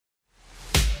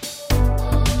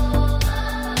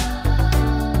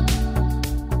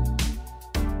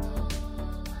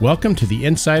Welcome to the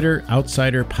Insider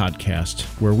Outsider podcast,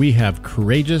 where we have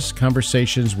courageous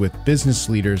conversations with business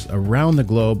leaders around the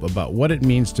globe about what it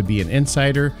means to be an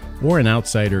insider or an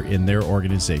outsider in their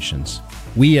organizations.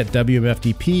 We at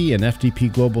WMFDP and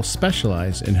FDP Global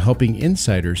specialize in helping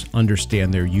insiders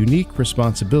understand their unique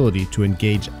responsibility to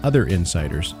engage other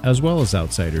insiders, as well as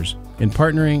outsiders, in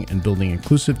partnering and building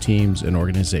inclusive teams and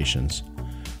organizations.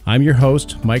 I'm your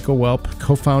host, Michael Welp,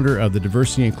 co-founder of the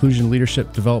diversity and inclusion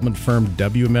leadership development firm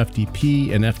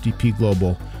WMFDP and FDP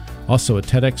Global, also a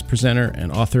TEDx presenter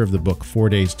and author of the book 4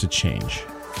 Days to Change.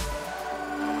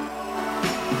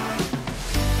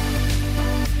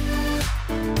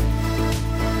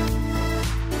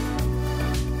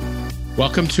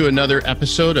 Welcome to another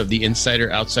episode of the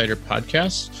Insider Outsider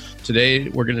podcast. Today,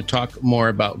 we're going to talk more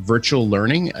about virtual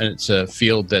learning, and it's a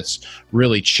field that's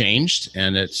really changed,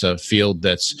 and it's a field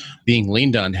that's being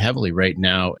leaned on heavily right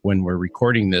now when we're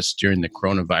recording this during the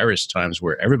coronavirus times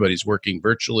where everybody's working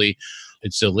virtually.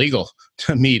 It's illegal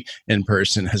to meet in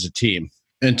person as a team.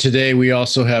 And today, we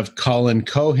also have Colin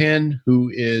Cohen,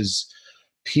 who is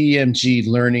PMG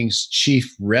Learning's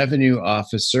Chief Revenue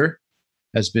Officer,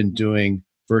 has been doing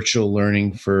virtual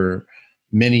learning for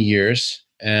many years.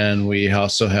 And we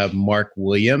also have Mark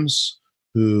Williams,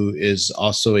 who is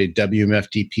also a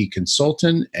WMFDP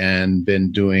consultant and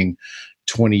been doing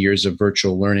 20 years of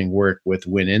virtual learning work with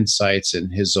Win Insights in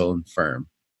his own firm.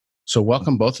 So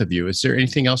welcome, both of you. Is there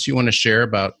anything else you want to share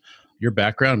about your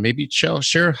background? Maybe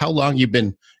share how long you've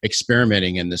been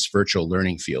experimenting in this virtual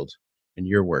learning field in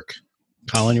your work.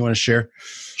 Colin, you want to share?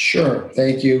 Sure.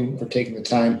 Thank you for taking the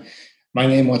time. My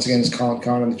name, once again, is Colin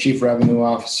Cohen. I'm the Chief Revenue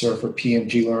Officer for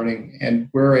PMG Learning, and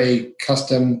we're a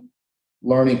custom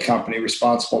learning company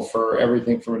responsible for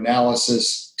everything from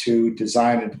analysis to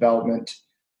design and development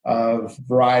of a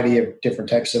variety of different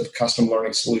types of custom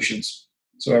learning solutions.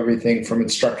 So everything from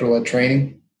instructor-led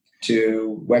training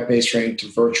to web-based training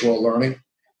to virtual learning.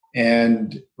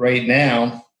 And right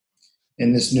now,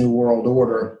 in this new world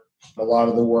order, a lot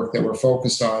of the work that we're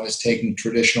focused on is taking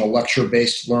traditional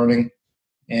lecture-based learning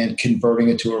and converting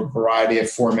it to a variety of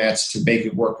formats to make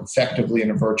it work effectively in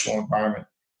a virtual environment.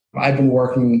 I've been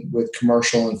working with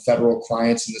commercial and federal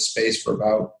clients in this space for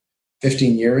about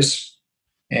 15 years.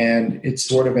 And it's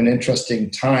sort of an interesting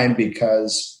time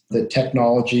because the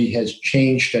technology has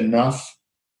changed enough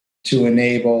to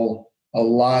enable a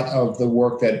lot of the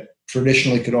work that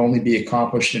traditionally could only be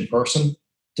accomplished in person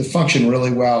to function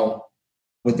really well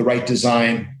with the right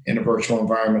design in a virtual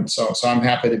environment. So I'm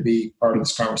happy to be part of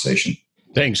this conversation.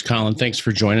 Thanks, Colin. Thanks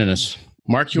for joining us.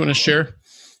 Mark, you want to share?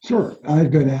 Sure.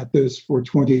 I've been at this for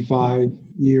 25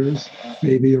 years,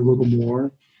 maybe a little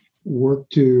more.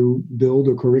 Worked to build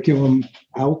a curriculum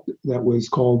out that was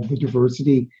called the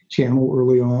Diversity Channel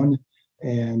early on,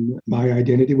 and My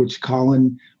Identity, which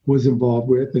Colin was involved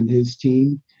with and his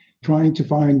team, trying to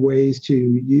find ways to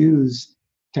use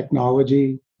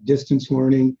technology, distance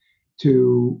learning,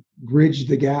 to bridge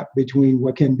the gap between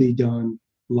what can be done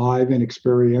live and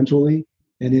experientially,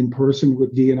 and in person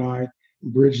with D&I,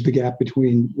 bridge the gap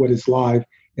between what is live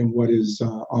and what is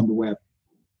on the web.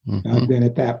 Mm-hmm. I've been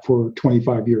at that for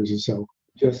 25 years or so.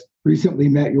 Just recently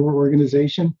met your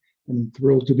organization and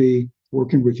thrilled to be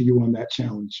working with you on that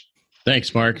challenge.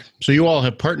 Thanks, Mark. So you all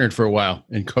have partnered for a while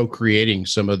in co-creating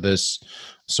some of this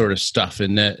sort of stuff,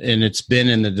 and it's been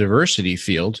in the diversity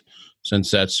field, since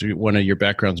that's one of your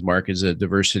backgrounds, Mark, is a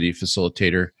diversity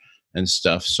facilitator and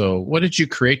stuff. So what did you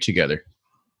create together?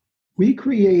 We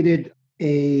created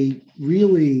a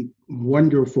really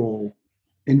wonderful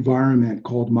environment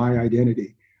called My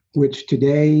Identity, which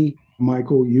today,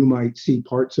 Michael, you might see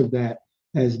parts of that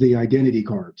as the identity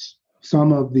cards.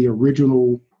 Some of the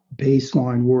original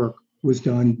baseline work was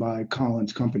done by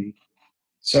Colin's company.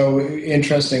 So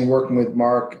interesting working with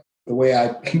Mark. The way I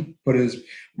put it is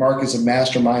Mark is a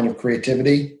mastermind of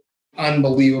creativity.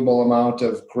 Unbelievable amount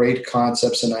of great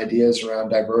concepts and ideas around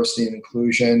diversity and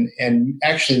inclusion, and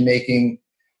actually making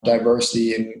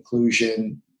diversity and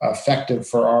inclusion effective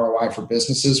for ROI for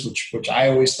businesses, which I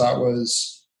always thought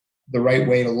was the right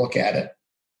way to look at it.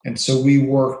 And so we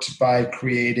worked by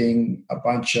creating a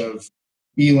bunch of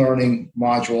e-learning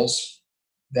modules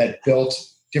that built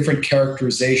different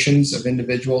characterizations of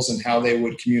individuals and how they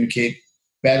would communicate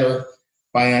better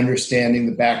by understanding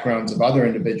the backgrounds of other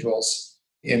individuals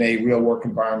in a real work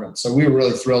environment. So we were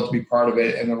really thrilled to be part of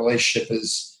it, and the relationship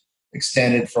is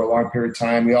extended for a long period of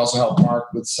time. We also helped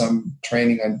Mark with some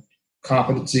training on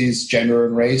competencies, gender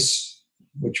and race,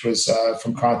 which was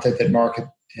from content that Mark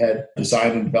had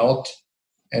designed and developed.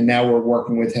 And now we're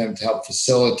working with him to help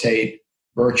facilitate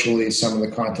virtually some of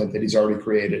the content that he's already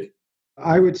created.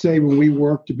 I would say when we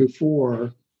worked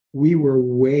before, we were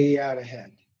way out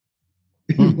ahead.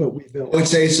 in what we built. I would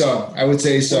say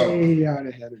so. Way out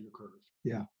ahead of the curve.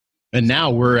 Yeah. And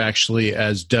now we're actually,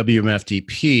 as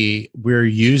WMFDP, we're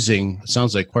using,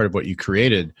 sounds like part of what you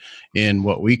created in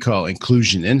what we call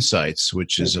Inclusion Insights,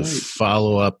 which is a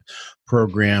follow-up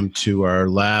program to our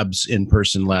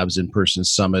in-person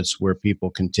summits where people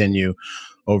continue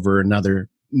over another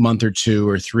month or two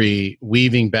or three,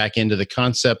 weaving back into the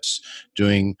concepts,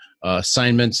 doing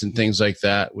assignments and things like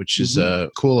that, which is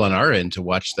cool on our end to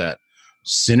watch that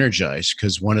synergize,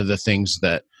 because one of the things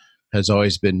that has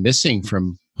always been missing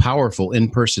from powerful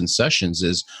in-person sessions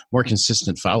is more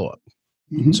consistent follow-up.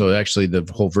 So actually the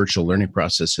whole virtual learning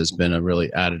process has been a really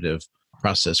additive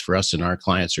process for us, and our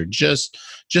clients are just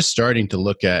starting to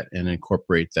look at and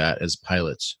incorporate that as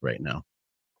pilots right now.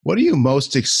 What are you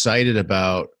most excited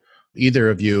about, either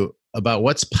of you, about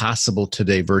what's possible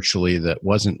today virtually that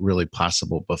wasn't really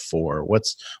possible before?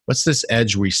 What's this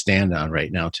edge we stand on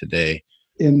right now today?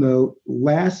 In the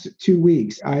last 2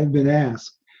 weeks, I've been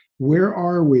asked, where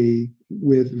are we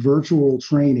with virtual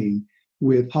training,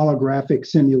 with holographic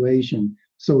simulation,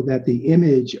 so that the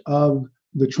image of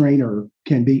the trainer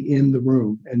can be in the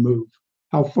room and move?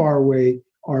 How far away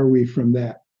are we from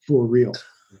that for real?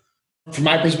 From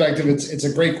my perspective, it's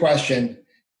a great question.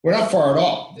 We're not far at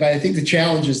all. But I think the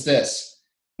challenge is this.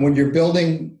 When you're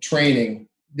building training,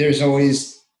 there's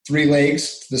always three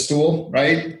legs to the stool,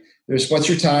 right? There's what's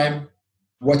your time,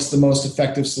 what's the most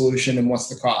effective solution, and what's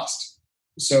the cost.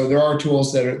 So there are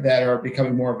tools that are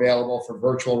becoming more available for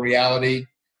virtual reality,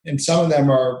 and some of them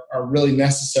are really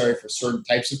necessary for certain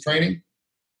types of training.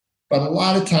 But a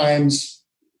lot of times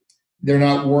they're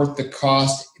not worth the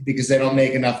cost because they don't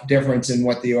make enough difference in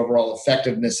what the overall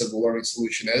effectiveness of the learning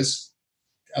solution is.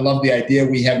 I love the idea.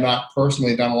 We have not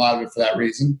personally done a lot of it for that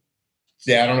reason.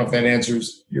 Yeah, I don't know if that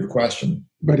answers your question.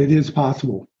 But it is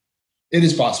possible. It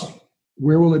is possible.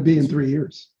 Where will it be in 3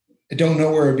 years? I don't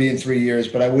know where it would be in 3 years,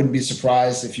 but I wouldn't be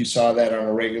surprised if you saw that on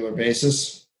a regular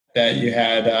basis, that you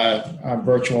had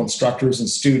virtual instructors and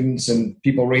students and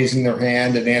people raising their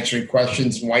hand and answering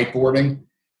questions and whiteboarding.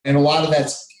 And a lot of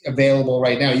that's available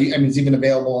right now. It's even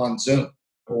available on Zoom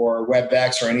or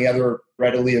WebEx or any other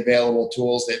readily available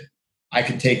tools that I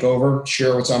can take over,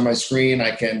 share what's on my screen.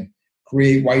 I can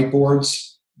create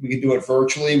whiteboards. We can do it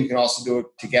virtually. We can also do it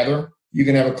together. You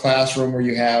can have a classroom where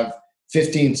you have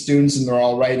 15 students and they're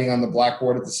all writing on the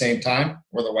blackboard at the same time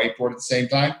or the whiteboard at the same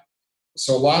time.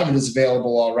 So a lot of it is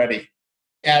available already.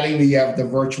 Adding the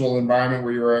virtual environment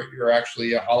where you're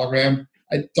actually a hologram,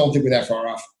 I don't think we're that far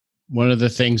off. One of the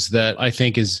things that I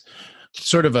think is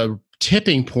sort of a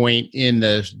tipping point in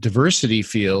the diversity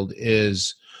field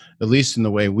is, at least in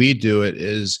the way we do it,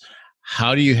 is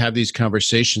how do you have these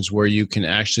conversations where you can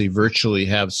actually virtually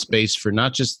have space for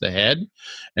not just the head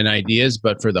and ideas,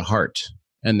 but for the heart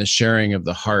and the sharing of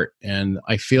the heart. And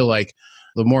I feel like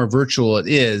the more virtual it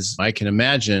is, I can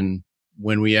imagine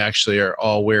when we actually are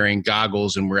all wearing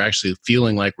goggles and we're actually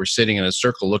feeling like we're sitting in a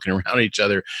circle looking around each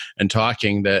other and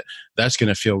talking, that's going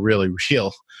to feel really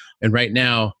real. And right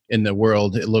now in the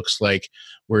world, it looks like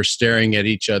we're staring at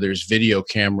each other's video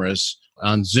cameras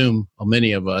on Zoom,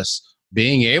 many of us,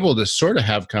 being able to sort of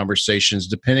have conversations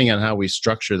depending on how we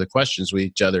structure the questions with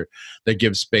each other that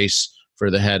give space for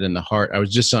the head and the heart. I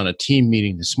was just on a team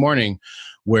meeting this morning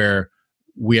where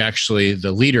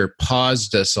the leader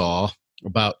paused us all,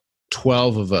 about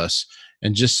 12 of us,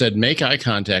 and just said, make eye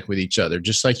contact with each other,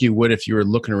 just like you would if you were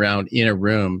looking around in a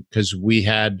room, because we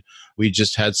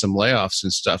just had some layoffs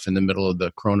and stuff in the middle of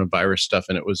the coronavirus stuff.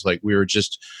 And it was like, we were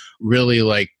just really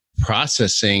like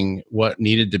processing what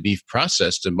needed to be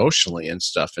processed emotionally and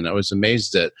stuff. And I was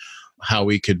amazed at how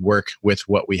we could work with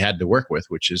what we had to work with,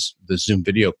 which is the Zoom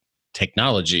video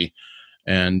technology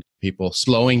and people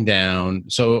slowing down.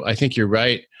 So I think you're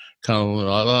right, Colin. A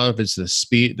lot of it's the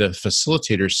speed, the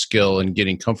facilitator skill, and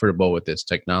getting comfortable with this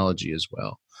technology as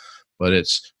well. But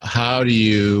it's how do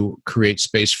you create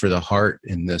space for the heart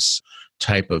in this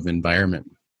type of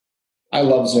environment? I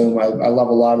love Zoom. I love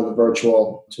a lot of the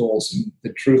virtual tools. And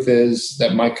the truth is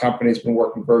that my company's been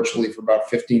working virtually for about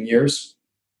 15 years.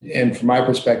 And from my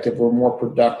perspective, we're more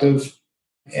productive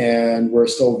and we're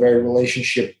still a very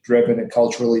relationship-driven and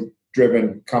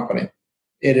culturally-driven company.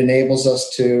 It enables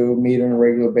us to meet on a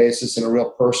regular basis in a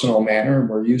real personal manner, and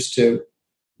we're used to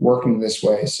working this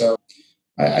way. So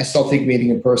I still think meeting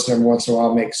in person every once in a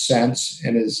while makes sense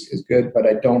and is good, but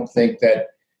I don't think that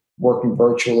working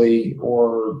virtually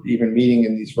or even meeting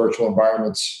in these virtual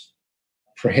environments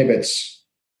prohibits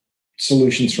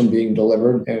solutions from being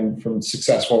delivered and from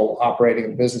successful operating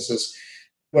of businesses.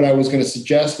 What I was going to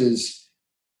suggest is,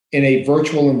 in a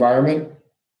virtual environment,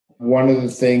 one of the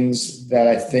things that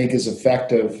I think is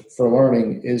effective for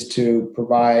learning is to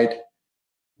provide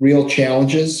real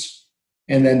challenges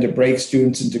and then to break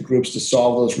students into groups to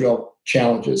solve those real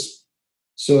challenges.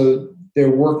 So they're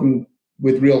working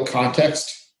with real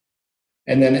context.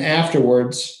 And then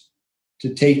afterwards,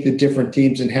 to take the different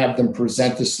teams and have them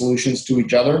present the solutions to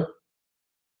each other.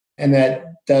 And that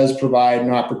does provide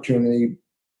an opportunity,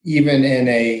 even in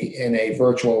a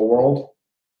virtual world,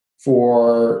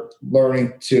 for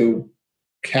learning to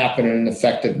happen in an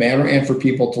effective manner and for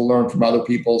people to learn from other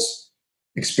people's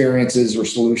experiences or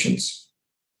solutions.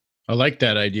 I like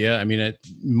that idea. I mean,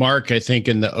 Mark, I think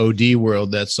in the OD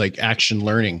world, that's like action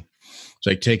learning. It's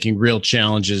like taking real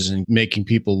challenges and making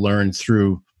people learn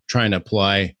through trying to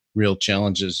apply real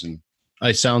challenges. And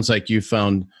it sounds like you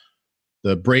found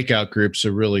the breakout groups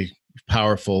a really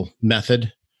powerful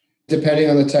method. Depending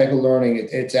on the type of learning,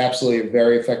 it's absolutely a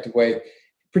very effective way,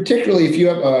 particularly if you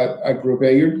have a group.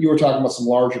 You were talking about some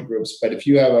larger groups, but if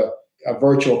you have a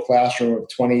virtual classroom of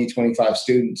 20, 25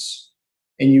 students,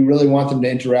 and you really want them to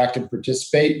interact and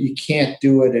participate, you can't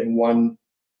do it in one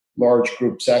large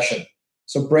group session.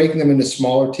 So breaking them into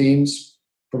smaller teams,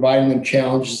 providing them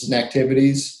challenges and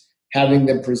activities, having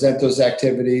them present those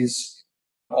activities,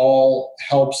 all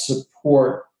helps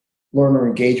support learner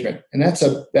engagement. And that's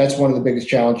one of the biggest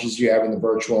challenges you have in the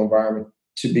virtual environment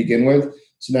to begin with.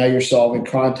 So now you're solving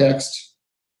context,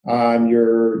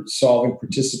 you're solving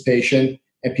participation,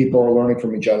 and people are learning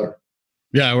from each other.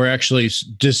 Yeah, we're actually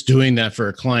just doing that for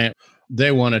a client.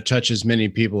 They want to touch as many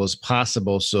people as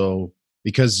possible. So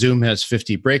because Zoom has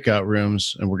 50 breakout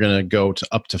rooms and we're going to go to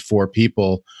up to 4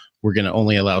 people, we're going to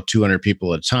only allow 200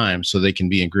 people at a time so they can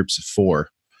be in groups of 4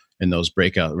 in those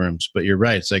breakout rooms. But you're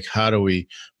right. It's like, how do we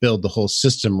build the whole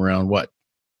system around what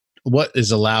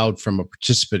is allowed from a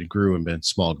participant group in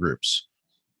small groups?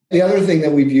 The other thing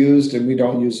that we've used, and we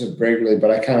don't use it regularly,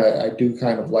 but I do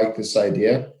kind of like this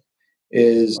idea,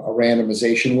 is a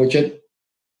randomization widget.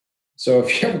 So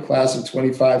if you have a class of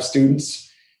 25 students,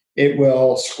 it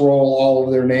will scroll all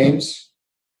of their names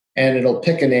and it'll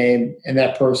pick a name, and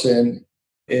that person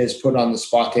is put on the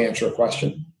spot to answer a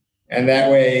question. And that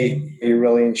way, you're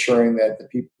really ensuring that the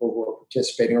people who are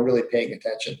participating are really paying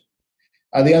attention.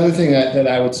 The other thing that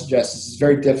I would suggest is it's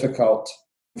very difficult.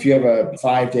 If you have a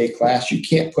 5-day class, you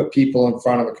can't put people in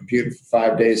front of a computer for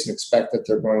 5 days and expect that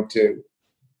they're going to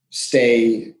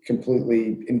stay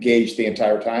completely engaged the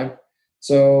entire time.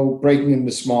 So breaking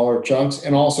into smaller chunks,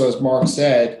 and also, as Mark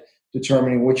said,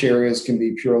 determining which areas can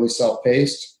be purely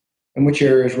self-paced and which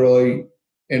areas really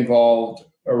involved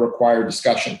or require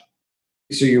discussion.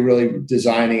 So you're really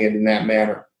designing it in that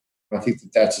manner. I think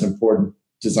that's an important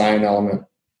design element.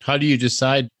 How do you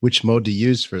decide which mode to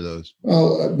use for those?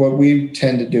 Well, what we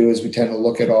tend to do is we tend to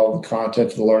look at all the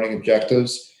content of the learning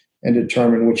objectives and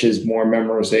determine which is more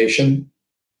memorization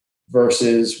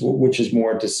versus which is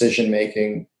more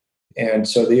decision-making. And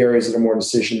so the areas that are more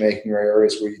decision-making are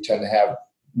areas where you tend to have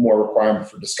more requirement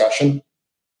for discussion.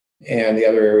 And the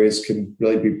other areas can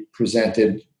really be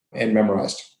presented and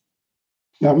memorized.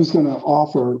 I was going to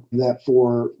offer that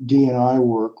for D&I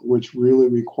work, which really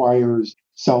requires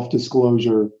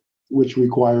self-disclosure, which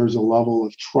requires a level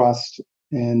of trust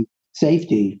and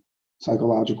safety,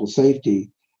 psychological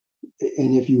safety.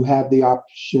 And if you have the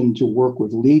option to work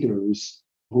with leaders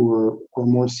who are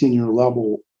more senior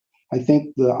level, I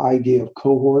think the idea of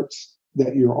cohorts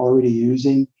that you're already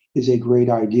using is a great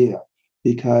idea,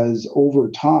 because over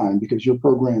time, because your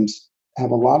programs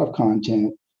have a lot of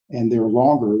content and they're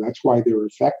longer, that's why they're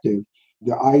effective.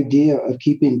 The idea of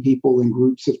keeping people in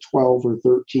groups of 12 or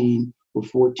 13 or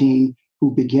 14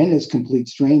 who begin as complete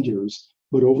strangers,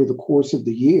 but over the course of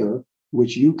the year,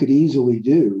 which you could easily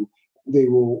do, they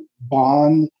will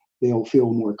bond, they'll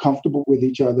feel more comfortable with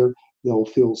each other, they'll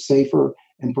feel safer,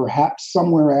 and perhaps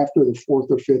somewhere after the 4th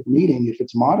or 5th meeting, if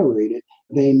it's moderated,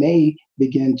 they may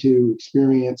begin to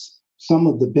experience some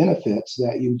of the benefits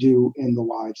that you do in the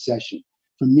live session.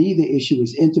 For me, the issue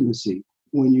is intimacy.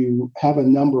 When you have a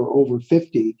number over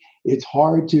 50, it's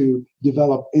hard to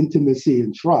develop intimacy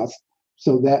and trust.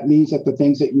 So that means that the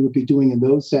things that you would be doing in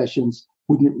those sessions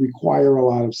wouldn't require a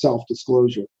lot of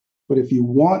self-disclosure. But if you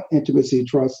want intimacy,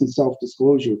 trust, and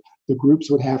self-disclosure, the groups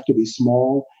would have to be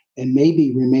small and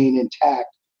maybe remain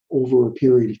intact over a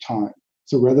period of time.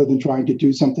 So rather than trying to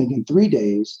do something in 3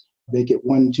 days, make it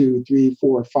 1, 2, 3,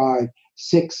 4, 5,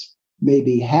 6,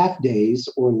 maybe half days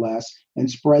or less,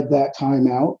 and spread that time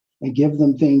out and give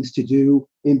them things to do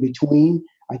in between.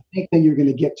 I think then you're going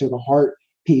to get to the heart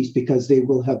piece, because they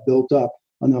will have built up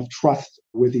enough trust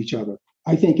with each other.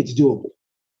 I think it's doable.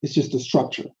 It's just a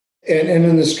structure. And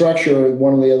in the structure,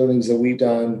 one of the other things that we've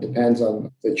done depends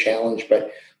on the challenge,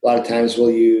 but a lot of times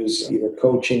we'll use either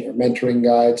coaching or mentoring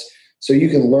guides. So you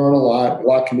can learn a lot. A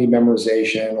lot can be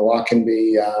memorization. A lot can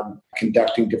be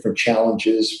conducting different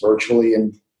challenges virtually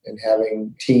and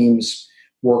having teams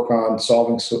work on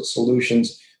solving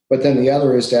solutions. But then the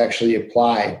other is to actually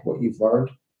apply what you've learned.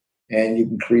 And you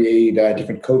can create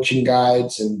different coaching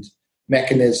guides and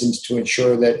mechanisms to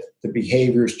ensure that the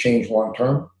behaviors change long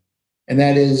term. And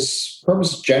that is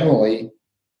purpose generally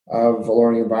of a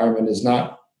learning environment is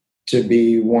not to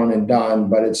be one and done,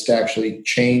 but it's to actually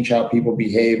change how people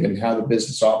behave and how the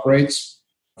business operates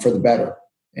for the better.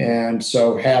 And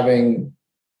so having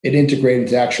it integrated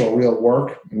to actual real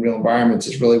work and real environments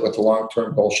is really what the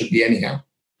long-term goal should be anyhow.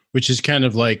 Which is kind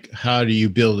of like, how do you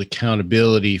build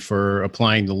accountability for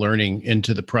applying the learning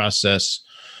into the process?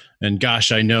 And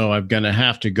gosh, I know I'm going to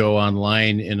have to go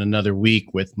online in another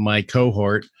week with my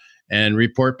cohort and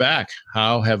report back.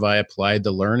 How have I applied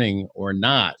the learning or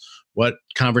not? What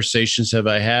conversations have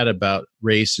I had about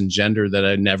race and gender that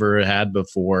I never had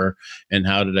before? And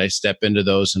how did I step into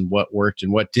those, and what worked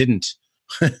and what didn't?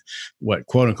 What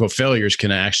quote unquote failures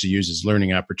can I actually use as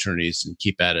learning opportunities and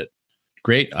keep at it?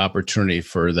 Great opportunity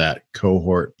for that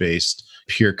cohort-based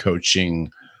peer coaching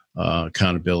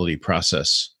accountability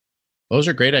process. Those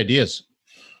are great ideas.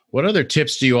 What other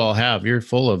tips do you all have? You're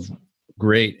full of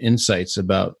great insights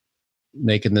about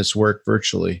making this work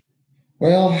virtually.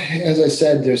 Well, as I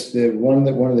said, there's one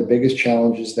of the biggest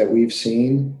challenges that we've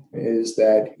seen is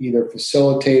that either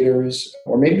facilitators,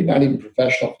 or maybe not even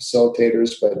professional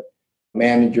facilitators, but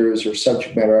managers or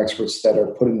subject matter experts that are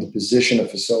put in the position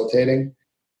of facilitating,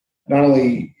 not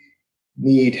only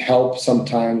need help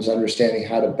sometimes understanding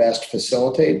how to best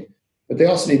facilitate, but they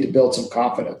also need to build some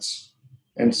confidence.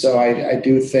 And so I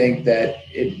do think that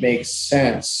it makes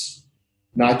sense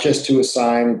not just to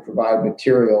assign and provide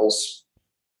materials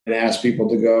and ask people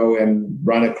to go and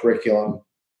run a curriculum,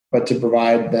 but to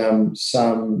provide them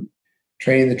some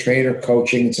train the trainer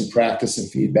coaching and some practice and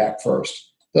feedback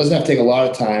first. It doesn't have to take a lot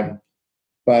of time,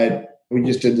 but we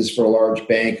just did this for a large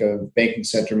bank of banking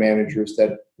center managers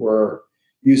that were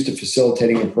used to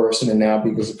facilitating in person. And now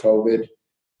because of COVID,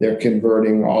 they're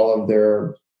converting all of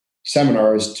their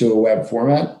seminars to a web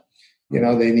format.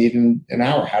 They need an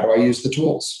hour. How do I use the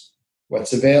tools?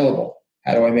 What's available?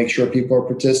 How do I make sure people are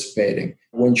participating?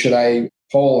 When should I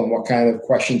poll and what kind of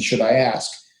questions should I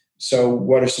ask? So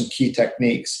what are some key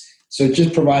techniques? So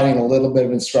just providing a little bit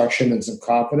of instruction and some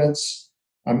confidence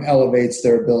elevates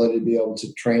their ability to be able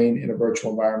to train in a virtual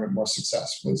environment more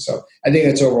successfully. So I think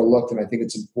it's overlooked, and I think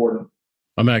it's important.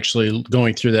 I'm actually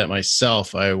going through that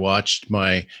myself. I watched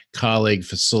my colleague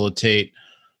facilitate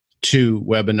 2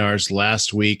 webinars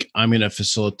last week. I'm going to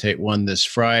facilitate one this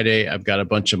Friday. I've got a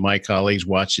bunch of my colleagues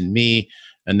watching me,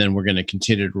 and then we're going to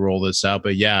continue to roll this out.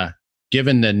 But yeah,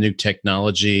 given the new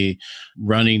technology,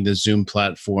 running the Zoom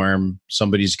platform,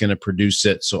 somebody's going to produce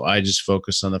it. So I just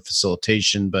focus on the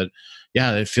facilitation. But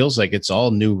yeah, it feels like it's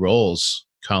all new roles,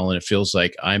 Colin. It feels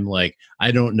like I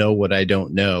don't know what I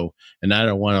don't know, and I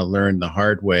don't want to learn the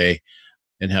hard way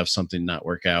and have something not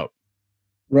work out.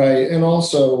 Right. And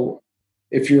also,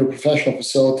 if you're a professional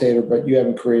facilitator, but you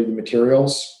haven't created the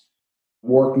materials,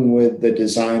 working with the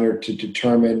designer to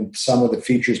determine some of the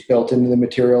features built into the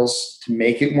materials to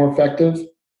make it more effective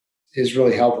is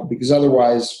really helpful, because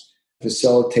otherwise,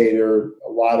 facilitator,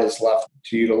 a lot is left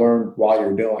to you to learn while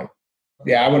you're doing.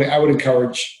 Yeah, I would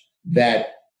encourage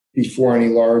that before any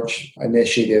large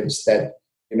initiatives, that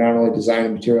you're not only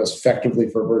designing materials effectively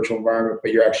for a virtual environment,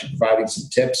 but you're actually providing some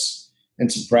tips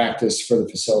and some practice for the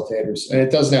facilitators. And it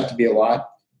doesn't have to be a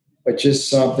lot, but just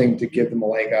something to give them a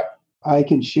leg up. I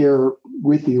can share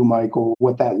with you, Michael,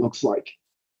 what that looks like,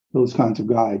 those kinds of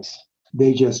guides.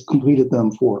 They just completed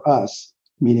them for us,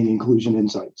 meaning Inclusion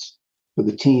Insights. For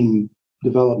the team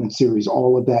development series,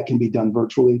 all of that can be done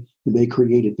virtually. They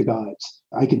created the guides.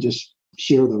 I can just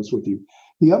share those with you.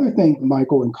 The other thing,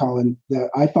 Michael and Colin, that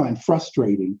I find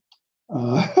frustrating,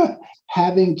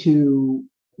 having to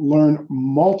learn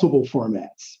multiple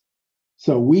formats.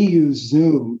 So we use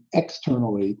Zoom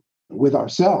externally with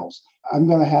ourselves. I'm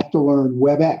going to have to learn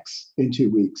WebEx in 2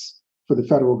 weeks for the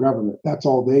federal government. That's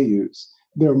all they use.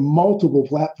 There are multiple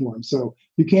platforms. So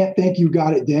you can't think you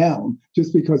got it down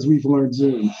just because we've learned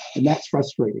Zoom. And that's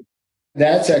frustrating.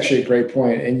 That's actually a great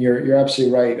point. And you're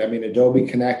absolutely right. I mean, Adobe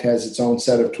Connect has its own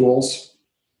set of tools.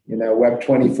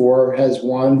 Web24 has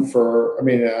one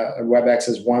WebEx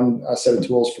has one set of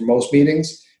tools for most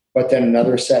meetings, but then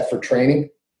another set for training.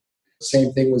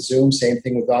 Same thing with Zoom, same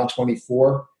thing with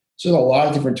On24. So there's a lot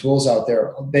of different tools out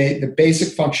there. The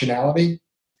basic functionality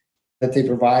that they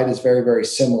provide is very, very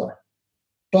similar.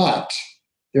 But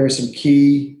there are some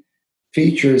key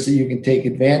features that you can take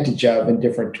advantage of in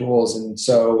different tools. And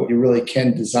so you really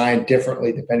can design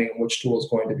differently depending on which tool is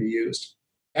going to be used.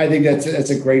 I think that's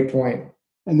a great point.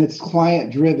 And it's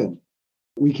client driven.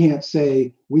 We can't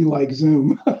say we like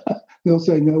Zoom. They'll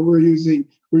say, no, we're using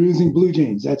Blue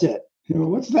Jeans. That's it.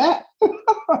 What's that?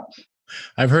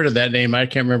 I've heard of that name. I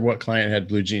can't remember what client had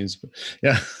Blue Jeans, but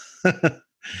yeah.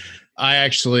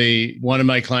 One of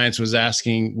my clients was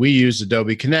asking, we use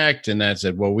Adobe Connect, and I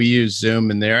said, well, we use Zoom,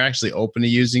 and they're actually open to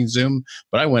using Zoom.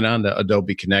 But I went on to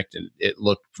Adobe Connect, and it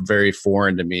looked very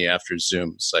foreign to me after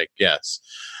Zoom. It's like, yes,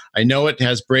 I know it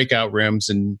has breakout rooms,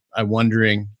 and I'm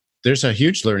wondering, there's a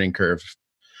huge learning curve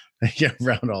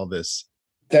around all this.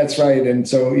 That's right. And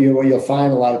so what you'll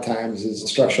find a lot of times is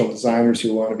instructional designers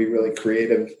who want to be really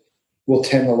creative will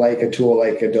tend to like a tool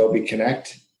like Adobe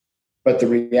Connect. But the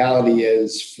reality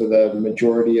is, for the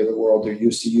majority of the world, they're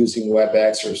used to using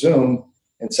WebEx or Zoom,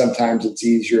 and sometimes it's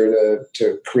easier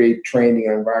to create training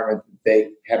in an environment that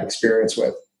they have experience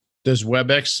with. Does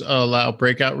WebEx allow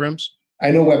breakout rooms? I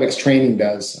know WebEx Training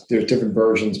does. There's different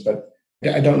versions, but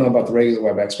I don't know about the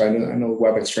regular WebEx, but I know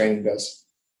WebEx Training does.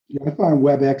 Yeah, I find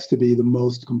WebEx to be the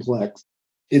most complex.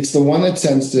 It's the one that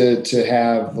tends to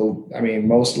have,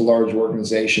 most large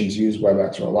organizations use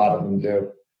WebEx, or a lot of them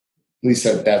do. At least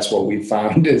that's what we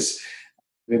found is,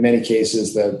 in many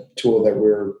cases, the tool that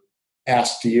we're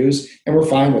asked to use, and we're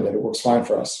fine with it. It works fine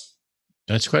for us.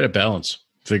 That's quite a balance,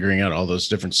 figuring out all those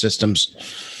different systems.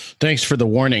 Thanks for the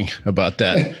warning about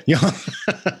that.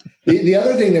 The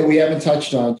other thing that we haven't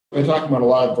touched on, we're talking about a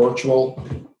lot of virtual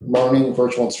learning,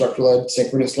 virtual instructor-led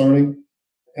synchronous learning.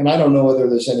 And I don't know whether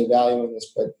there's any value in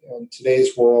this, but in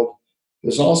today's world,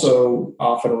 there's also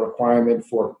often a requirement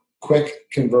for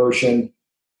quick conversion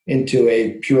into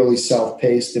a purely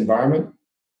self-paced environment.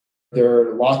 There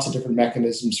are lots of different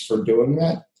mechanisms for doing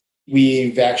that.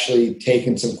 We've actually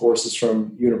taken some courses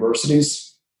from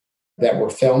universities that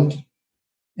were filmed,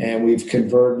 and we've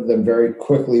converted them very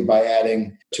quickly by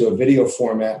adding to a video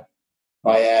format,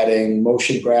 by adding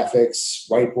motion graphics,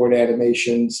 whiteboard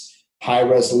animations,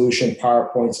 high-resolution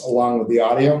PowerPoints along with the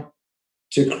audio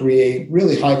to create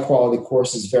really high-quality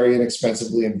courses very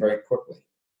inexpensively and very quickly.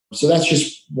 So that's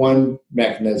just one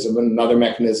mechanism. And another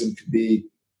mechanism could be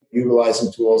utilizing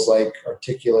tools like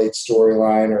Articulate,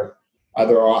 Storyline, or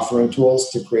other authoring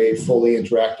tools to create fully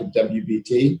interactive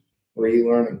WBT or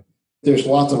e-learning. There's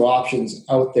lots of options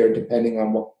out there depending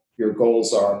on what your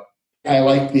goals are. I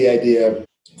like the idea of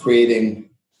creating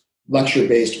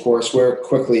lecture-based courseware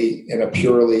quickly in a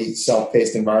purely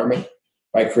self-paced environment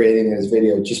by creating it as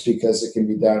video, just because it can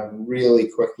be done really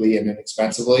quickly and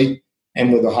inexpensively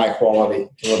and with a high-quality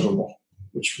deliverable,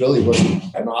 which really wasn't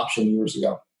an option years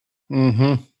ago.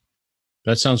 Mm-hmm.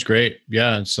 That sounds great.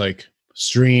 Yeah, it's like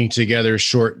stringing together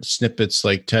short snippets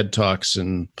like TED Talks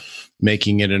and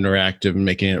making it interactive and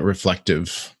making it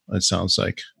reflective, it sounds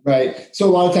like. Right. So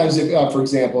a lot of times, for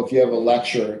example, if you have a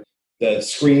lecture, the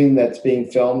screen that's being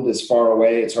filmed is far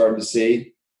away. It's hard to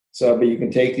see. But you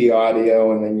can take the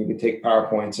audio and then you can take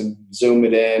PowerPoints and zoom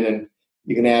it in, and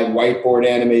you can add whiteboard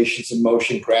animations and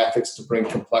motion graphics to bring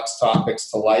complex topics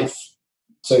to life.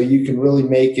 So you can really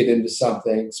make it into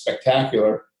something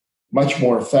spectacular, much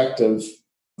more effective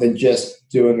than just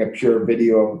doing a pure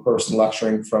video of a person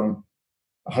lecturing from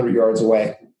 100 yards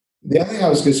away. The other thing I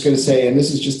was just going to say, and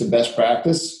this is just a best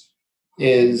practice,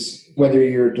 is whether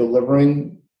you're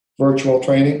delivering virtual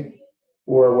training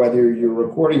or whether you're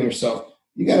recording yourself,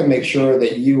 you got to make sure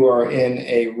that you are in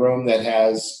a room that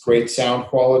has great sound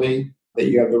quality, that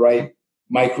you have the right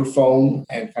microphone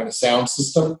and kind of sound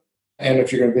system. And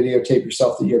if you're going to videotape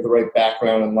yourself, that you have the right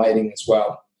background and lighting as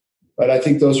well. But I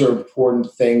think those are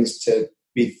important things to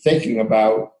be thinking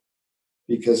about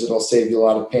because it'll save you a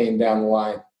lot of pain down the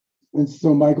line. And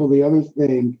so, Michael, the other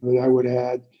thing that I would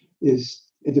add is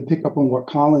to pick up on what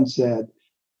Colin said.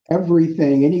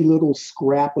 Everything, any little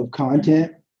scrap of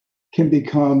content can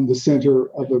become the center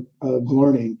of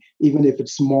learning, even if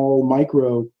it's small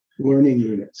micro learning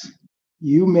units.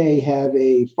 You may have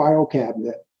a file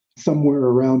cabinet somewhere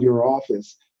around your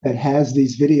office that has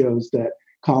these videos that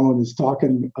Colin is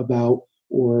talking about,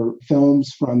 or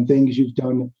films from things you've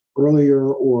done earlier,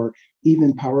 or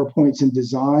even PowerPoints and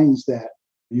designs that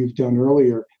you've done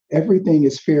earlier. Everything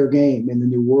is fair game in the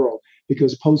new world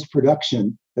because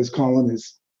post-production, as Colin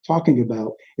is talking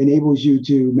about, enables you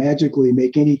to magically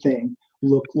make anything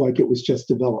look like it was just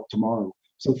developed tomorrow.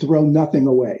 So throw nothing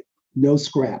away, no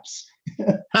scraps.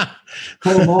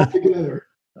 Pull them all together.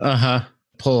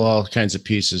 Pull all kinds of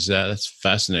pieces. That's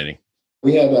fascinating.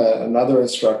 We had another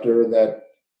instructor that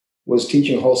was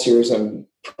teaching a whole series on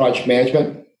project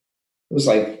management. It was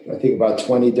like, I think about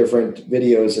 20 different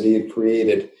videos that he had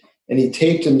created. and he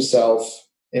taped himself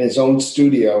in his own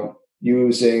studio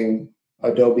using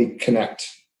Adobe Connect.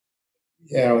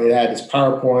 It had his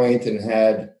PowerPoint and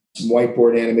had some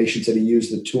whiteboard animations that he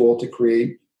used the tool to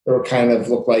create. They were kind of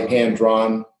looked like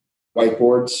hand-drawn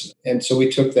whiteboards. And so we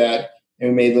took that and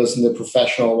we made those into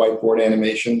professional whiteboard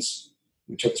animations.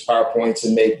 We took his PowerPoints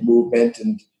and made movement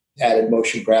and added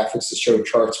motion graphics to show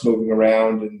charts moving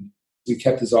around. And we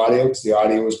kept his audio because the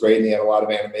audio was great and he had a lot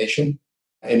of animation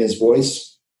in his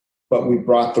voice. But we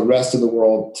brought the rest of the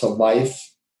world to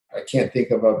life. I can't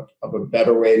think of a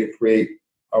better way to create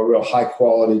a real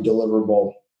high-quality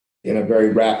deliverable in a very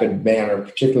rapid manner,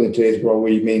 particularly in today's world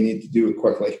where you may need to do it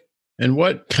quickly. And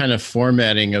what kind of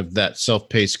formatting of that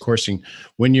self-paced coursing,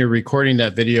 when you're recording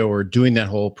that video or doing that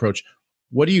whole approach,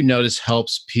 what do you notice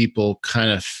helps people kind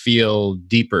of feel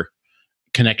deeper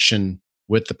connection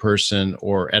with the person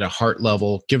or at a heart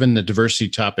level, given the diversity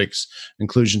topics,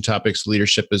 inclusion topics,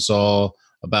 leadership is all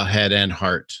about head and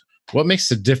heart? What makes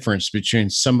the difference between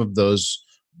some of those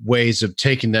ways of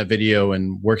taking that video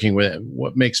and working with it?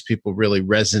 What makes people really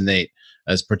resonate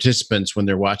as participants when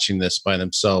they're watching this by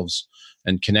themselves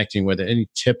and connecting with it? Any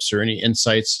tips or any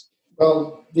insights?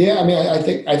 Well, yeah, I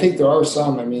think there are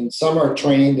some. Some are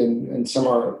trained and some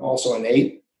are also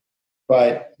innate,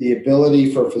 but the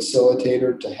ability for a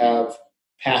facilitator to have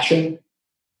passion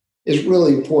is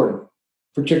really important,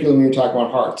 particularly when you're talking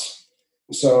about hearts.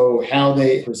 So how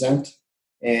they present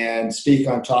and speak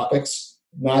on topics,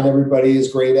 not everybody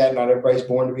is great at, not everybody's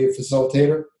born to be a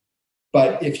facilitator.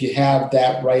 But if you have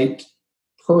that right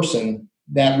person,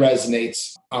 that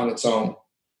resonates on its own.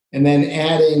 And then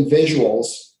adding visuals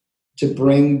to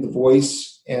bring the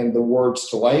voice and the words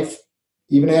to life,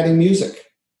 even adding music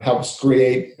helps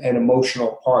create an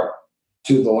emotional part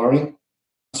to the learning.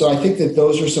 So I think that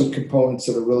those are some components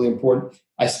that are really important.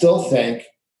 I still think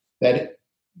that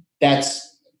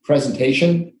that's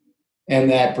presentation and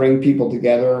that bring people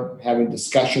together, having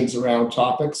discussions around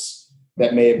topics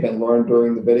that may have been learned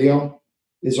during the video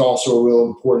is also a real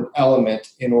important element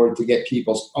in order to get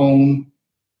people's own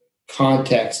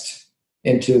context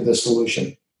into the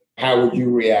solution. How would you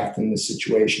react in this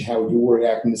situation? How would you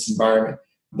react in this environment?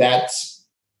 That's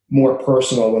more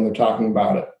personal when they're talking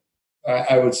about it.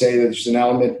 I would say that there's an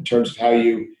element in terms of how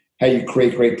you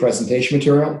create great presentation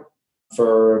material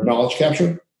for knowledge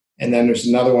capture. And then there's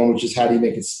another one, which is how do you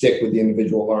make it stick with the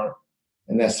individual learner?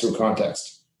 And that's through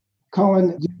context.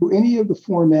 Colin, do any of the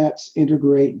formats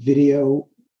integrate video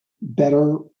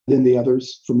better than the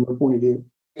others from your point of view?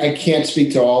 I can't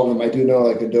speak to all of them. I do know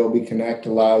like Adobe Connect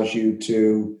allows you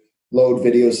to load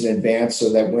videos in advance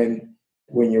so that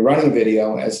when you're running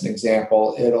video, as an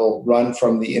example, it'll run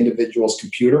from the individual's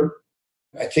computer.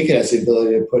 I think it has the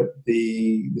ability to put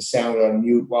the sound on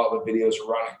mute while the videos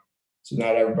are running. So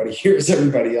not everybody hears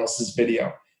everybody else's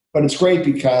video. But it's great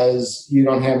because you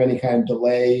don't have any kind of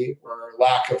delay or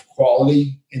lack of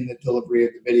quality in the delivery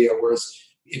of the video. Whereas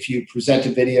if you present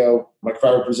a video, like if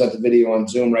I were to present a video on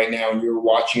Zoom right now and you're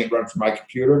watching it run from my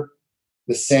computer,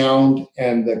 the sound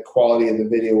and the quality of the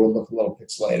video would look a little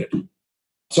pixelated.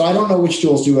 So I don't know which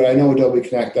tools do it. I know Adobe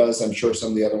Connect does. I'm sure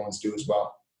some of the other ones do as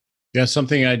well. Yeah,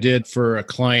 something I did for a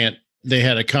client, they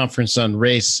had a conference on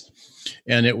race,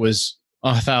 and it was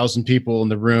 1,000 people in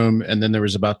the room, and then there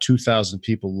was about 2,000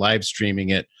 people live streaming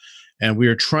it. And we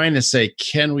were trying to say,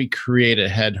 can we create a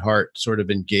head-heart sort of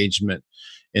engagement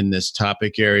in this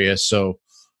topic area? So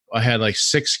I had like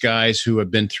 6 guys who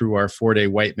have been through our 4-day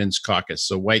white men's caucus,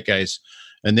 so white guys,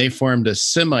 and they formed a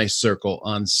semicircle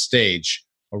on stage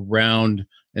around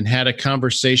and had a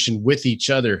conversation with each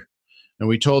other. And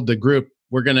we told the group,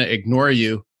 we're going to ignore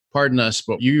you, pardon us,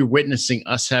 but you're witnessing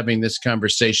us having this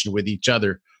conversation with each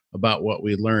other about what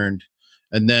we learned.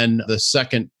 And then the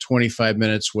second 25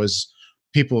 minutes was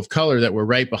people of color that were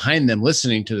right behind them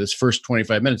listening to this first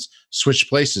 25 minutes, switched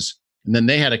places. And then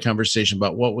they had a conversation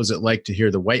about what was it like to hear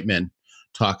the white men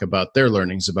talk about their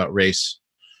learnings about race.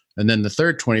 And then the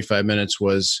third 25 minutes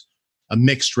was a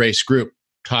mixed race group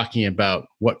talking about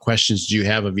what questions do you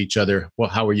have of each other? Well,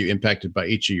 how were you impacted by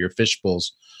each of your fish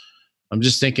bowls? I'm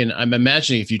just thinking, I'm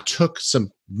imagining if you took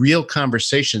some real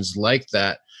conversations like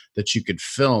that you could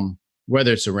film,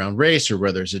 whether it's around race or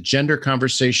whether it's a gender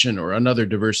conversation or another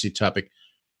diversity topic,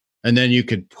 and then you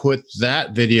could put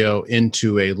that video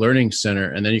into a learning center,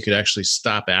 and then you could actually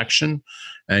stop action,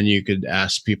 and you could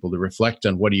ask people to reflect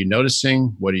on what are you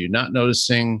noticing, what are you not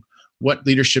noticing, what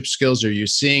leadership skills are you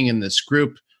seeing in this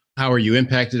group, how are you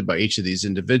impacted by each of these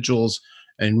individuals,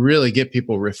 and really get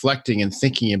people reflecting and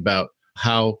thinking about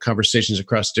how conversations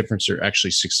across difference are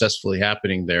actually successfully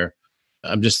happening there.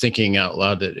 I'm just thinking out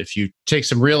loud that if you take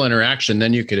some real interaction,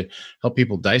 then you could help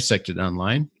people dissect it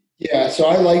online. Yeah, so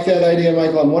I like that idea,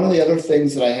 Michael. And one of the other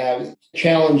things that I have,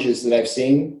 challenges that I've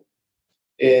seen,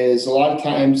 is a lot of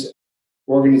times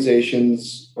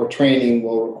organizations or training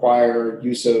will require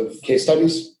use of case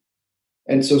studies.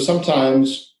 And so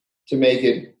sometimes to make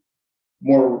it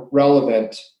more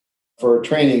relevant for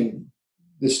training,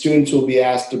 the students will be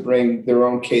asked to bring their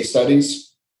own case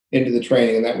studies into the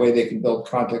training, and that way they can build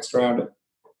context around it.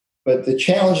 But the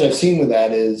challenge I've seen with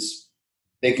that is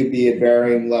they could be at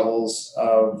varying levels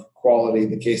of quality,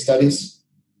 the case studies.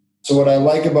 So what I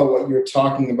like about what you're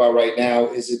talking about right now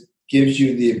is it gives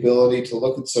you the ability to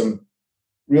look at some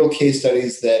real case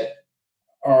studies that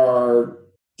are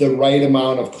the right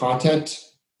amount of content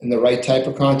and the right type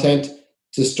of content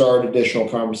to start additional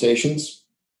conversations.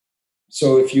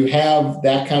 So if you have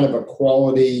that kind of a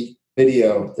quality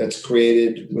video that's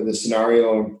created with a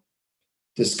scenario and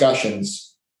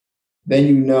discussions, then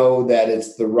you know that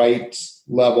it's the right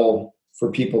level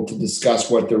for people to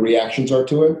discuss what their reactions are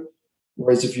to it.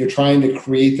 Whereas if you're trying to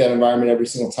create that environment every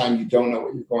single time, you don't know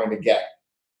what you're going to get.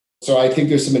 So I think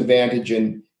there's some advantage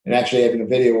in actually having a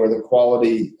video where the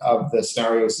quality of the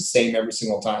scenario is the same every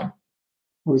single time.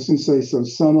 I was going to say, so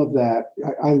some of that,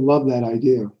 I love that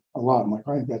idea a lot, Mike.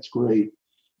 I think that's great.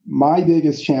 My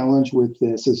biggest challenge with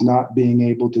this is not being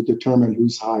able to determine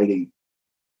who's hiding,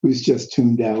 who's just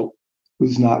tuned out,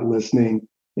 who's not listening,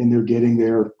 and they're getting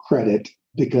their credit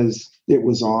because it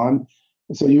was on.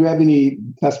 So you have any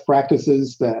best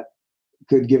practices that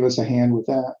could give us a hand with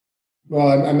that?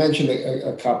 Well, I mentioned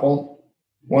a couple.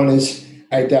 One is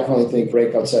I definitely think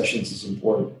breakout sessions is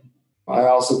important. I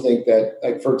also think that,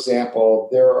 like, for example,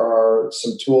 there are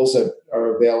some tools that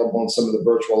are available in some of the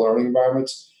virtual learning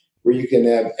environments where you can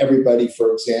have everybody,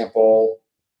 for example,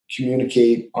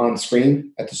 communicate on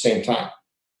screen at the same time.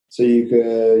 So you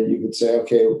could say,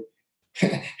 okay,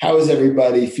 how is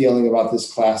everybody feeling about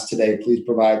this class today? Please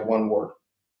provide one word.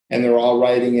 And they're all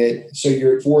writing it. So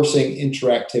you're forcing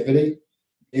interactivity.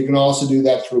 You can also do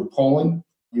that through polling.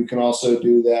 You can also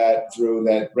do that through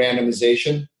that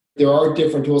randomization. There are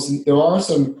different tools. And there are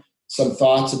some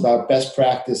thoughts about best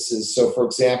practices. So, for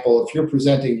example, if you're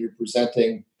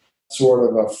presenting sort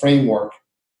of a framework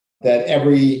that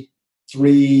every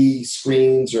 3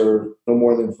 screens or no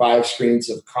more than 5 screens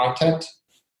of content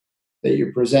that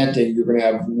you're presenting, you're going to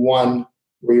have one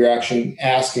where you're actually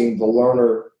asking the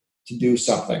learner to do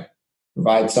something,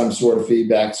 provide some sort of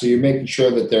feedback. So you're making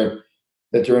sure that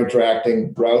they're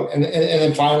interacting throughout. And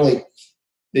then finally,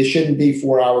 they shouldn't be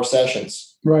 4-hour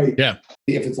sessions. Right. Yeah.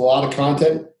 If it's a lot of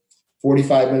content,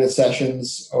 45-minute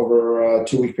sessions over a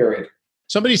 2-week period.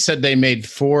 Somebody said they made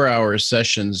 4-hour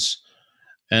sessions,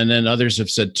 and then others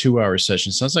have said 2-hour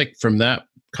sessions. Sounds like from that,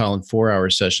 Colin, 4-hour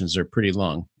sessions are pretty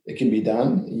long. It can be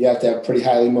done. You have to have pretty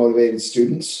highly motivated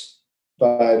students.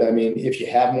 But I mean, if you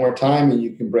have more time and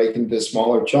you can break into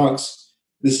smaller chunks,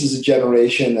 this is a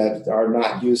generation that are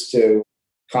not used to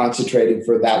concentrating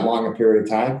for that long a period of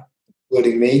time,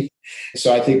 including me.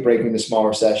 So I think breaking into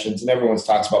smaller sessions, and everyone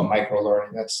talks about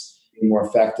micro-learning, that's more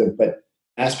effective. But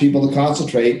ask people to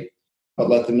concentrate, but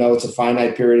let them know it's a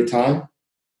finite period of time,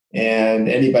 and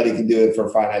anybody can do it for a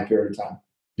finite period of time.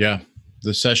 Yeah.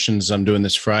 The sessions I'm doing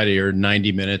this Friday are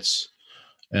 90 minutes,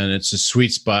 and it's a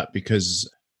sweet spot because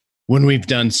when we've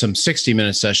done some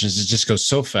 60-minute sessions, it just goes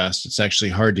so fast. It's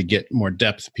actually hard to get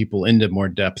people into more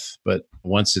depth. But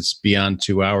once it's beyond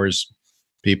 2 hours,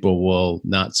 people will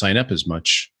not sign up as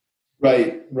much.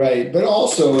 Right. But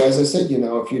also, as I said,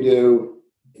 if you do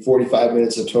 45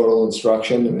 minutes of total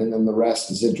instruction and then the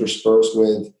rest is interspersed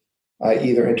with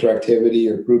either interactivity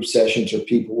or group sessions or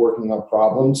people working on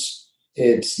problems,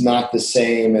 it's not the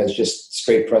same as just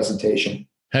straight presentation.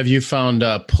 Have you found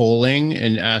polling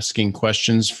and asking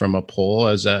questions from a poll?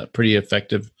 Is that pretty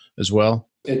effective as well?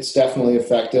 It's definitely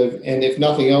effective. And if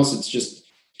nothing else, it's just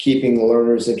keeping the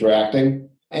learners interacting.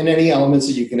 And any elements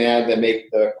that you can add that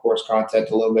make the course content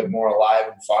a little bit more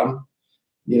alive and fun,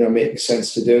 makes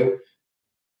sense to do.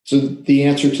 So the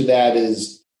answer to that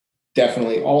is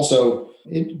definitely. Also,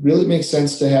 it really makes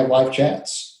sense to have live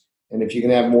chats. And if you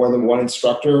can have more than one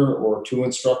instructor or 2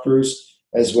 instructors,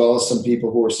 as well as some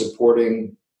people who are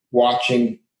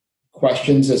watching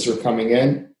questions as they're coming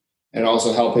in, and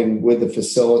also helping with the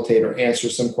facilitator answer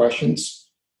some questions,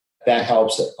 that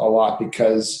helps a lot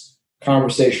because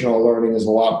conversational learning is a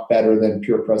lot better than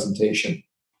pure presentation.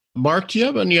 Mark, do you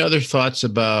have any other thoughts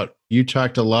you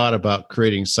talked a lot about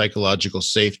creating psychological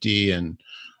safety, and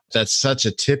that's such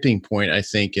a tipping point, I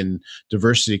think, in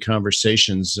diversity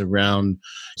conversations around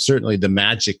certainly the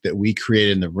magic that we create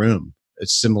in the room.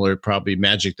 It's similar, probably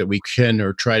magic that we can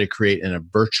or try to create in a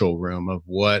virtual room of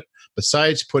what,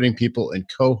 besides putting people in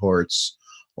cohorts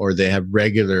or they have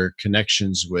regular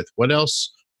connections with, what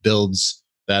else builds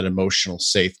that emotional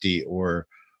safety or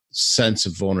sense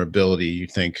of vulnerability, you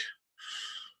think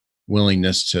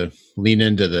willingness to lean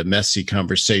into the messy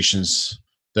conversations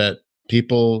that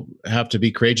people have to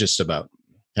be courageous about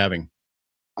having?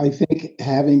 I think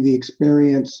having the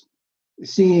experience,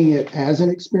 seeing it as an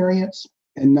experience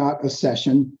and not a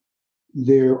session.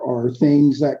 There are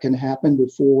things that can happen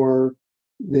before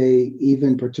they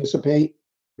even participate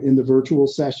in the virtual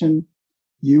session.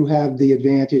 You have the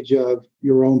advantage of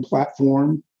your own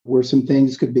platform where some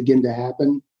things could begin to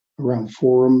happen around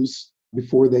forums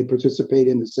before they participate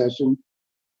in the session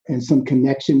and some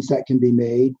connections that can be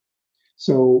made.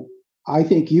 So I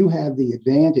think you have the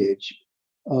advantage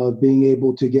of being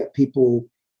able to get people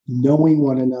knowing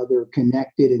one another,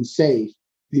 connected and safe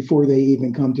before they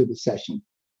even come to the session.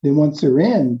 Then once they're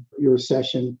in your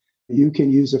session, you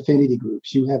can use affinity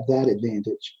groups. You have that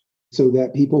advantage so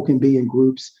that people can be in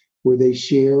groups where they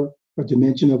share a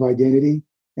dimension of identity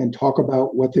and talk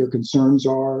about what their concerns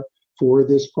are for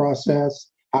this process.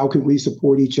 How can we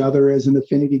support each other as an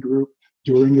affinity group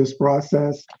during this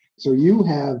process? So you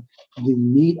have the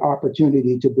neat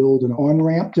opportunity to build an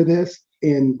on-ramp to this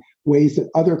in ways that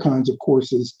other kinds of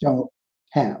courses don't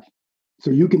have.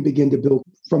 So you can begin to build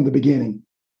from the beginning.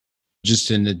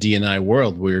 Just in the D&I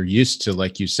world, we're used to,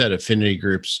 like you said, affinity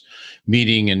groups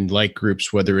meeting and like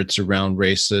groups, whether it's around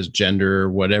race, gender,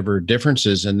 whatever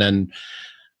differences, and then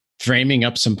framing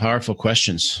up some powerful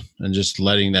questions and just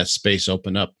letting that space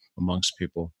open up amongst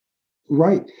people.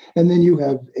 Right. And then you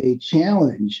have a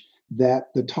challenge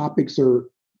that the topics are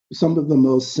some of the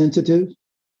most sensitive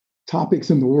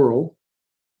topics in the world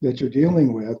that you're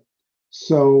dealing with.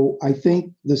 So I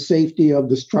think the safety of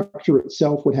the structure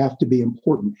itself would have to be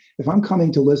important. If I'm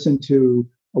coming to listen to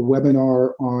a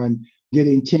webinar on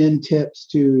getting 10 tips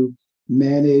to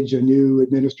manage a new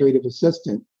administrative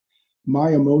assistant,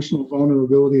 my emotional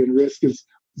vulnerability and risk is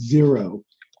 0.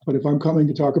 But if I'm coming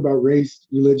to talk about race,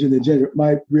 religion, and gender,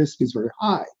 my risk is very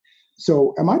high.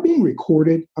 So am I being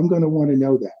recorded? I'm going to want to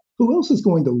know that. Who else is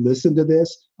going to listen to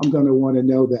this? I'm going to want to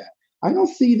know that. I don't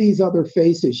see these other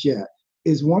faces yet.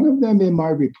 Is one of them in my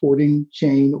reporting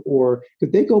chain, or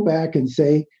could they go back and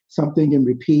say something and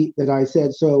repeat that I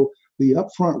said? So the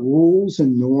upfront rules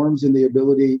and norms and the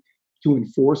ability to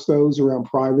enforce those around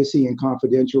privacy and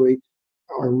confidentiality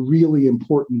are really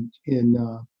important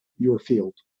in your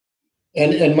field.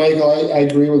 And Michael, I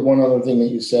agree with one other thing that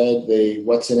you said, the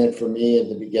what's in it for me at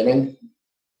the beginning.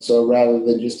 So rather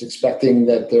than just expecting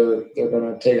that they're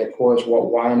going to take a course,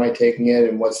 why am I taking it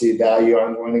and what's the value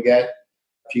I'm going to get?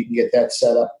 If you can get that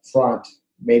set up front,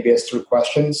 maybe it's through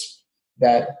questions,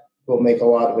 that will make a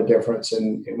lot of a difference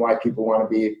in why people want to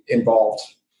be involved.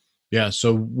 Yeah.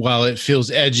 So while it feels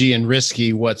edgy and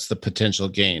risky, what's the potential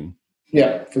gain?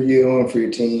 Yeah, for you and for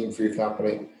your team, for your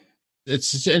company.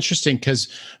 It's interesting because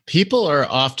people are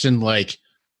often like,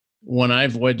 when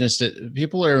I've witnessed it,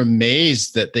 people are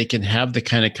amazed that they can have the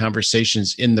kind of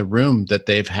conversations in the room that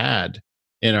they've had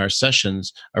in our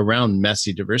sessions around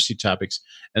messy diversity topics.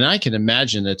 And I can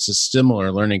imagine it's a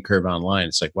similar learning curve online.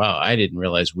 It's like, wow, I didn't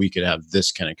realize we could have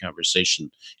this kind of conversation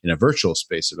in a virtual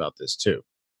space about this too.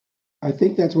 I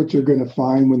think that's what you're going to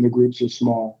find when the groups are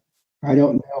small. I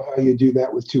don't know how you do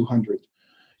that with 200.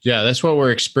 Yeah, that's what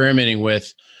we're experimenting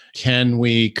with. Can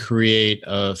we create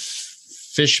a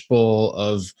fishbowl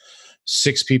of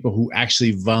 6 people who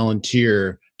actually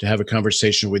volunteer to have a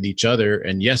conversation with each other?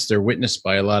 And yes, they're witnessed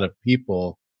by a lot of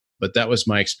people, but that was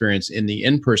my experience in the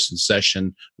in-person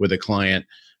session with a client.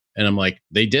 And I'm like,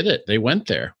 they did it. They went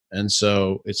there. And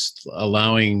so it's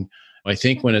allowing, I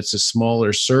think when it's a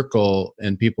smaller circle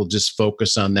and people just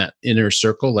focus on that inner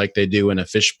circle like they do in a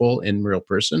fishbowl in real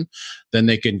person, then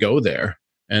they can go there.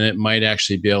 And it might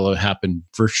actually be able to happen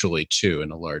virtually too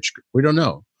in a large group. We don't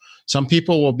know. Some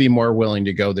people will be more willing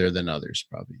to go there than others,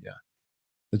 probably. Yeah.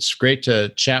 It's great to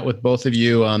chat with both of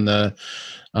you on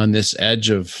this edge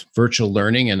of virtual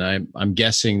learning. And I'm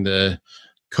guessing the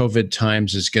COVID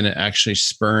times is going to actually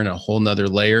spurn a whole nother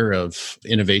layer of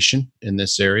innovation in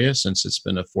this area since it's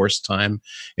been a forced time.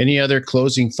 Any other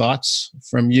closing thoughts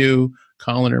from you,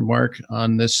 Colin or Mark,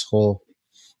 on this whole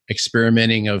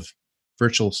experimenting of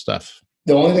virtual stuff?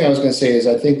 The only thing I was going to say is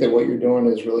I think that what you're doing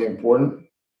is really important.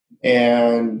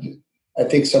 And I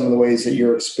think some of the ways that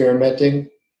you're experimenting,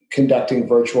 conducting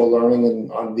virtual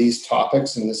learning on these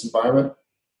topics in this environment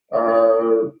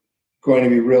are going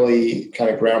to be really kind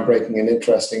of groundbreaking and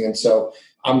interesting. And so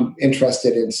I'm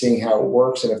interested in seeing how it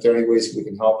works and if there are any ways that we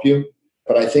can help you.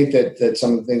 But I think that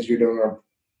some of the things you're doing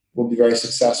will be very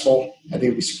successful. I think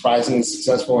it'll be surprisingly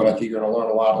successful, and I think you're going to learn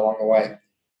a lot along the way.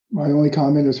 My only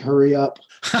comment is hurry up.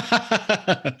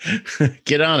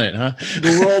 Get on it, huh?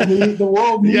 The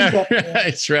world needs yeah, that.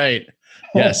 That's right.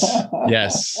 Yes.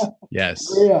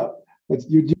 Hurry up.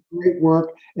 You do great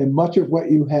work, and much of what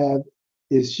you have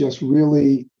is just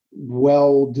really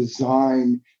well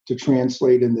designed to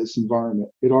translate in this environment.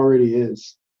 It already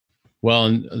is. Well,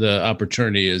 and the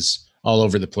opportunity is all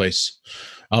over the place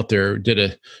out there. Did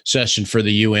a session for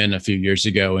the UN a few years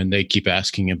ago, and they keep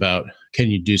asking about, can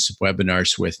you do some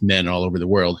webinars with men all over the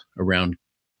world around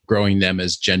growing them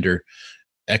as gender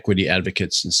equity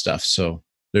advocates and stuff. So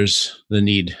there's the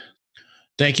need.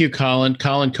 Thank you, Colin.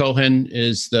 Colin Cohen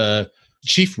is the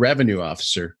Chief Revenue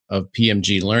Officer of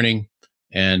PMG Learning,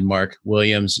 and Mark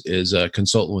Williams is a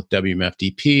consultant with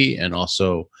WMFDP and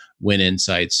also Win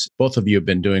Insights. Both of you have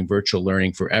been doing virtual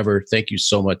learning forever. Thank you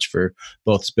so much for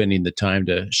both spending the time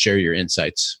to share your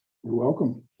insights. You're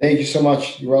welcome. Thank you so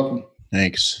much. You're welcome.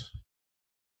 Thanks.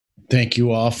 Thank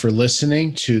you all for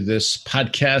listening to this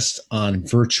podcast on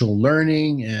virtual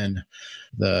learning and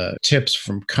the tips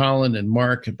from Colin and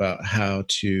Mark about how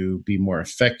to be more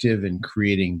effective in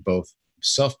creating both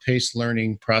self-paced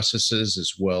learning processes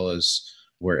as well as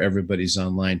where everybody's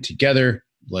online together.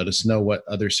 Let us know what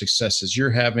other successes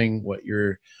you're having, what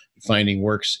you're finding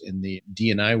works in the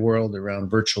D&I world around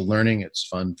virtual learning. It's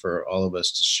fun for all of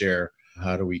us to share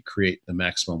how do we create the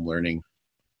maximum learning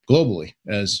globally,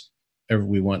 as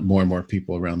we want more and more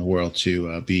people around the world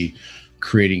to be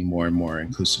creating more and more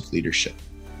inclusive leadership.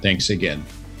 Thanks again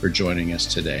for joining us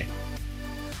today.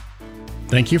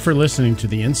 Thank you for listening to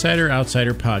the Insider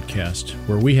Outsider podcast,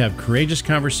 where we have courageous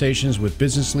conversations with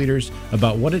business leaders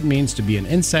about what it means to be an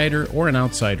insider or an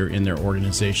outsider in their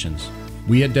organizations.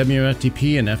 We at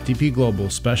WMFDP and FDP Global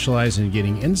specialize in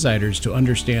getting insiders to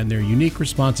understand their unique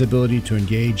responsibility to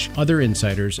engage other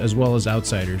insiders as well as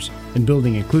outsiders in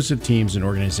building inclusive teams and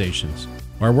organizations.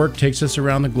 Our work takes us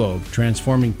around the globe,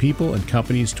 transforming people and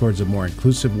companies towards a more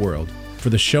inclusive world. For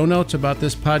the show notes about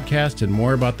this podcast and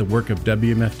more about the work of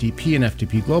WMFDP and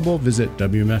FDP Global, visit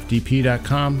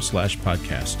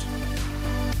WMFDP.com/podcast.